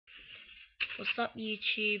What's up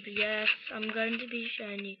YouTube? Yes, I'm going to be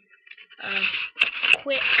showing you a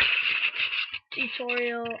quick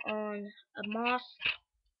tutorial on a mask.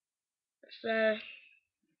 So,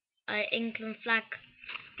 England flag.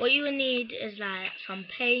 What you will need is like some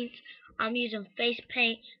paint. I'm using face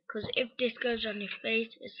paint because if this goes on your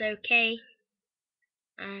face, it's okay.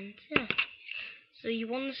 And yeah, so you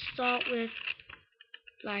want to start with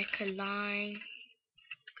like a line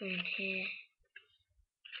going here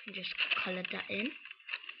and just color that in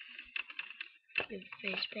with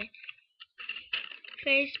face paint.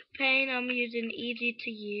 Face paint I'm using easy to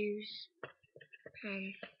use,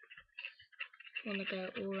 and want to go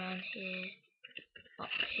all around here, up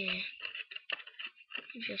here.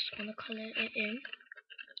 You just want to color it in.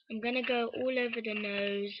 I'm gonna go all over the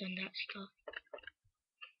nose and that stuff.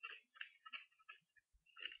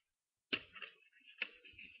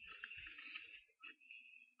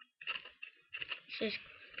 So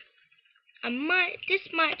this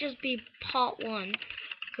might just be part one,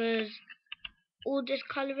 because all this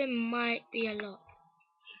coloring might be a lot.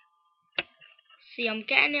 See, I'm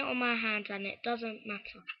getting it on my hands and it doesn't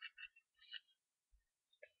matter.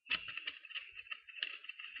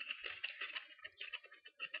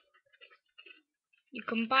 You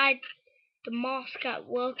can buy the mask at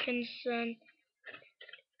Wilkinson,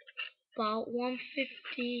 about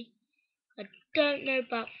 $1.50. I don't know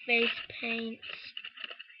about face paints,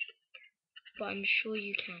 but I'm sure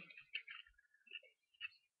you can.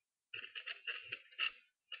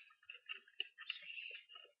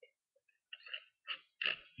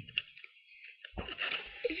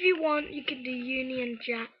 If you want, you can do Union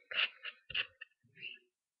Jack.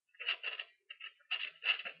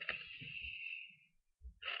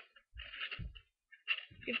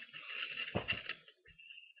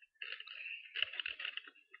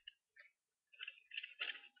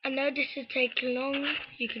 I know this is taking long.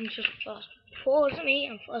 You can just fast pause me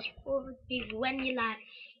and fast forward me when you like.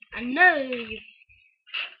 I know you.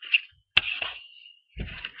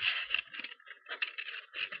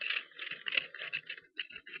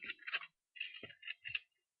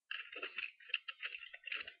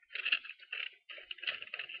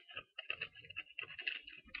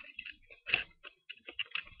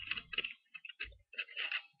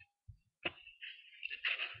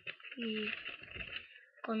 You've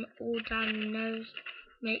gone all down the nose.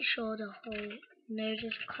 Make sure the whole nose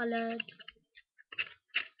is coloured.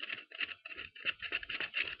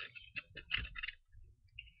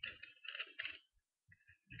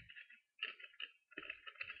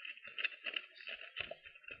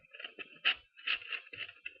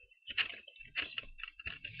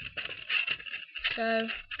 So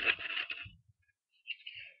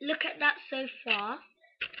look at that so far.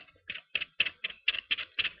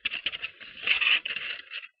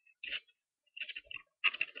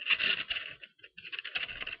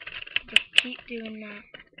 Just keep doing that.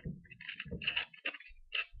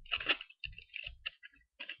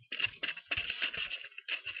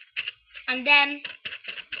 And then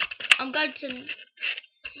I'm going to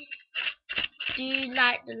do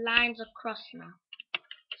like the lines across now.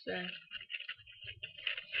 So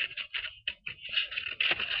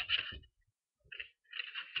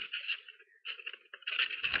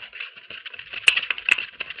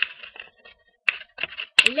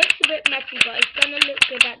it looks a bit messy, but it's gonna look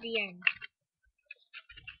good at the end.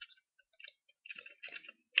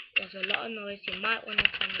 There's a lot of noise. You might want to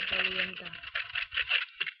turn the volume down.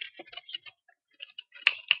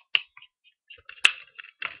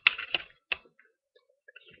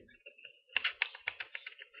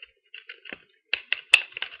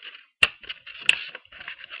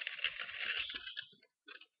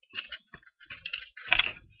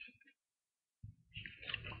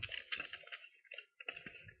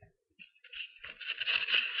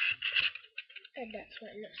 And that's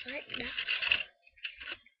what it looks like now.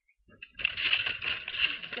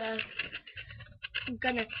 So I'm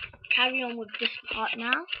gonna carry on with this part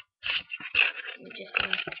now. I'm just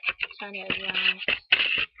gonna turn it around,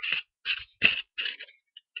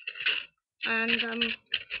 and I'm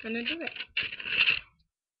gonna do it.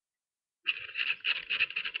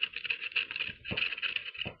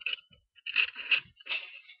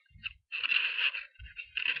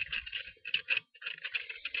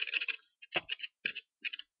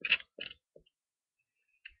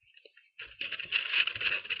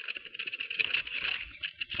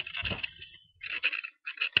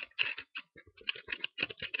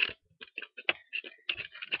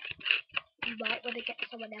 You might want to get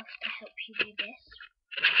someone else to help you do this,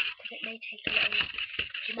 because it may take a little.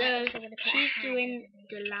 So she's doing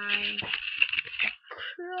the line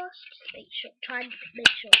across. Just try and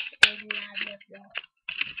make sure it's in line with your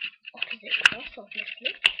opposite foot.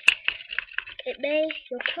 obviously.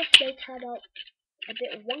 Your cross may turn out a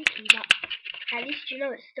bit wonky, but at least you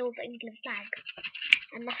know it's still the England flag,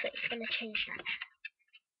 and nothing's going to change that.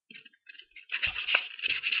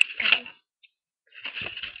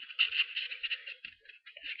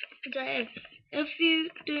 So if you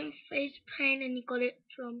doing face paint and you got it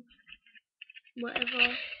from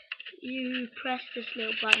whatever, you press this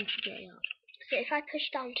little button to get it up. So if I push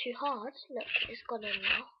down too hard, look, it's gone in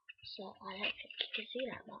now. So I don't think you can see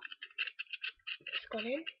that, but it's gone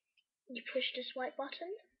in. You push this white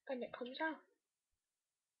button and it comes out.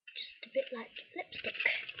 Just a bit like lipstick.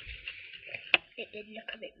 It did look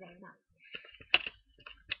a bit wrong, but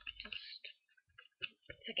just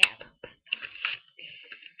forget about that.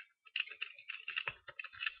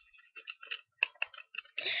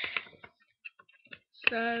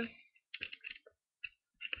 So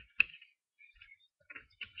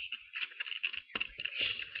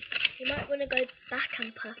you might want to go back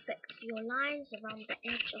and perfect your lines around the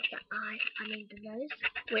edge of the eye, the nose.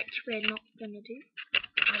 which we're not gonna do.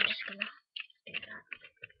 I'm just gonna do that.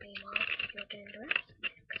 Meanwhile, you're doing the rest,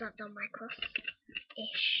 because I've done my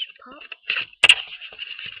cross-ish part.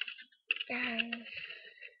 And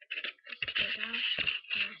just go down.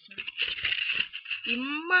 Nice and You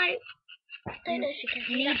might I don't know if you can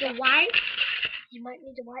see need that, the white you might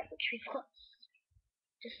need a white, which we've got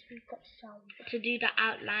some to do the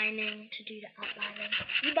outlining.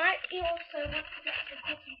 You might also want to get the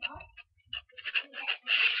cotton part.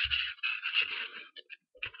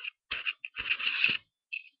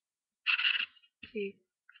 See,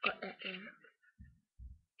 got that there.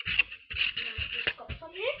 We've got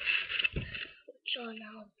some here, which are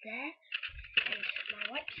now there, and my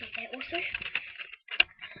wipes are there also.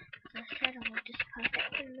 As I said, I want just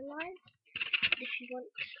perfecting the line. If you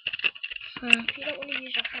don't want to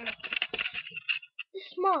use your hand. This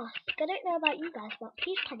mask, I don't know about you guys, but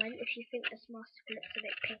please comment if you think this mask looks a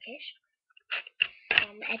bit pinkish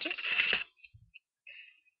on the edges.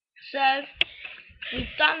 So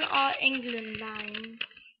we've done our England line.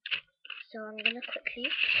 So I'm going to quickly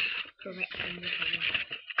Correct.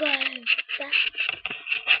 go back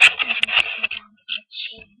and go down to the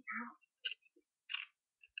chin now.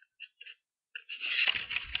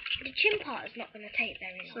 The chin part is not going to take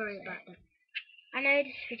very long. Sorry about that. I know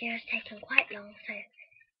this video has taken quite long, so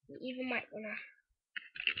you even might want to...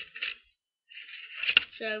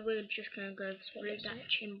 So we're just gonna go through that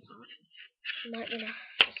chin part. You might want to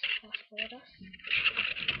just fast forward us.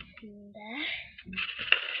 And there.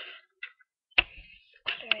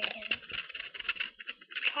 There again.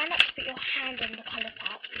 Try not to put your hand on the colour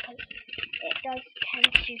part, because it does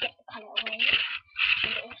tend to get the colour away.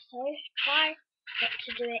 And also, try not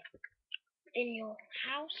to do it in your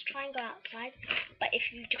house. Try and go outside. But if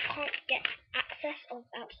you can't get access of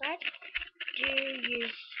outside, do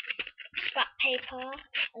use scrap paper,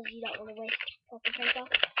 as you don't want to waste proper paper,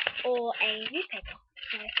 or a newspaper.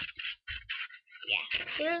 So, yeah.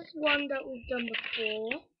 Here's one that we've done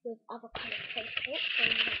before. With other coloured face paint, so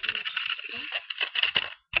you don't need to one.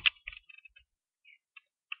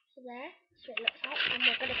 So there, that's what it looks like, and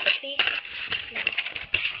we're going to quickly...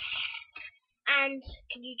 And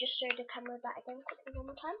can you just show the camera that again quickly one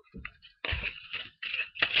more time?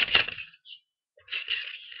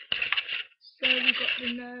 So we've got the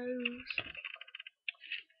nose.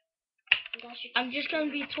 I'm just going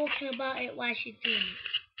to be talking about it while she's doing it.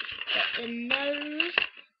 Got the nose,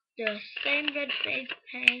 the same red face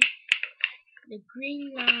paint, the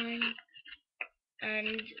green line,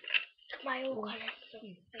 and my all colours of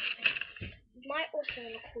face paint. You might also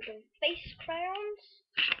want to call them face crayons,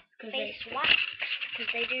 face wax,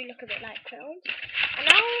 because they do look a bit like crayons. And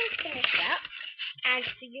now I'll finish that, and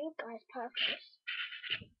for you guys' purpose,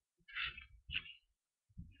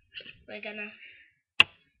 we're gonna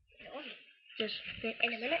just fix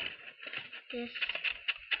in a minute. this.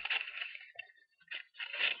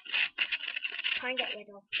 Try and get rid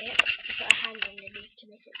of it. Put a hand underneath to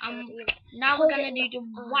make it Now we're gonna do the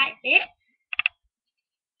white bit.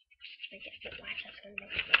 To make it a bit white, that's gonna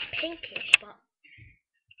make it a bit pinkish, but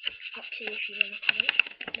up to you if you want to paint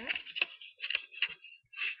that.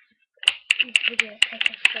 These videos take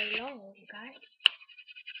us so long, you guys.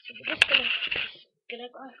 So we're just gonna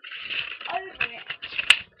go over it,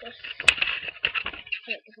 just so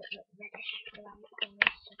it doesn't look reddish around the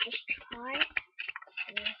corners. So just try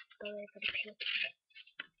and go over the pink bit.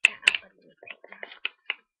 That I'm gonna do pink now.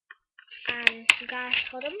 And you guys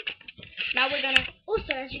got them. Now we're gonna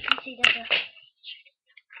also, as you can see, there's a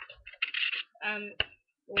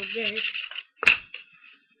or this,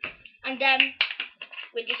 and then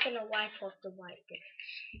we're just gonna wipe off the white bits,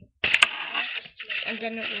 and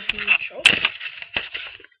then it will be neutral.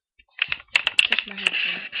 my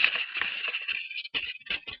headphone.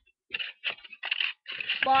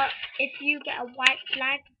 But if you get a white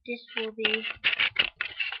flag, this will be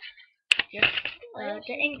just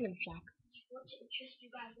the England flag. I want to interest you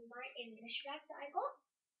guys in my English flag that I got.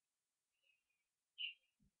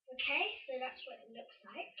 Okay, so that's what it looks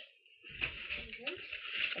like. England.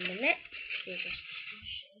 A minute. Here it is.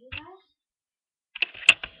 I'll show you guys.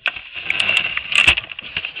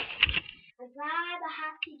 And there, the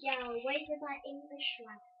happy girl waving my English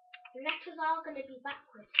flag. The letters are going to be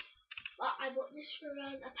backwards, but I bought this for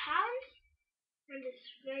around £1, and it's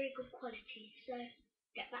very good quality. So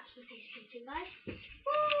get back to the face painting, guys. Woo!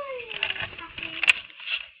 Happy.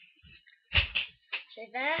 So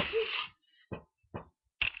there is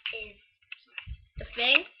the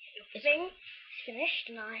thing. The thing is finished,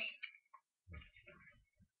 and I'm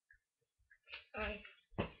going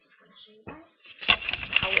to show you guys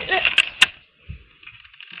How it looks.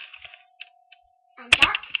 and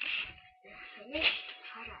that is finished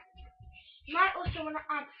product. You might also want to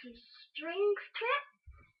add some strings to it,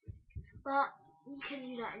 but you can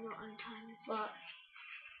do that in your own time. But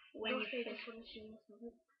when you also put just want to show you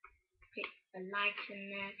something. a light in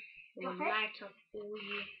there, it will Okay. light up all of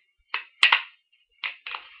you.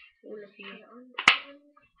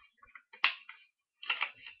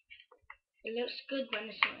 It looks good when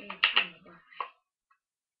it's not in the camera, but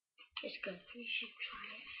it's good. You should try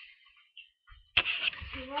it.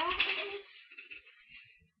 So there it is.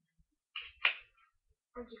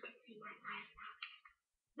 As you can see, my eyes now.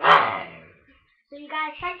 So you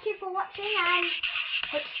guys, thank you for watching, and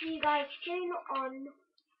hope to see you guys soon on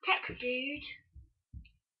Tech Dude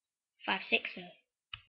 560.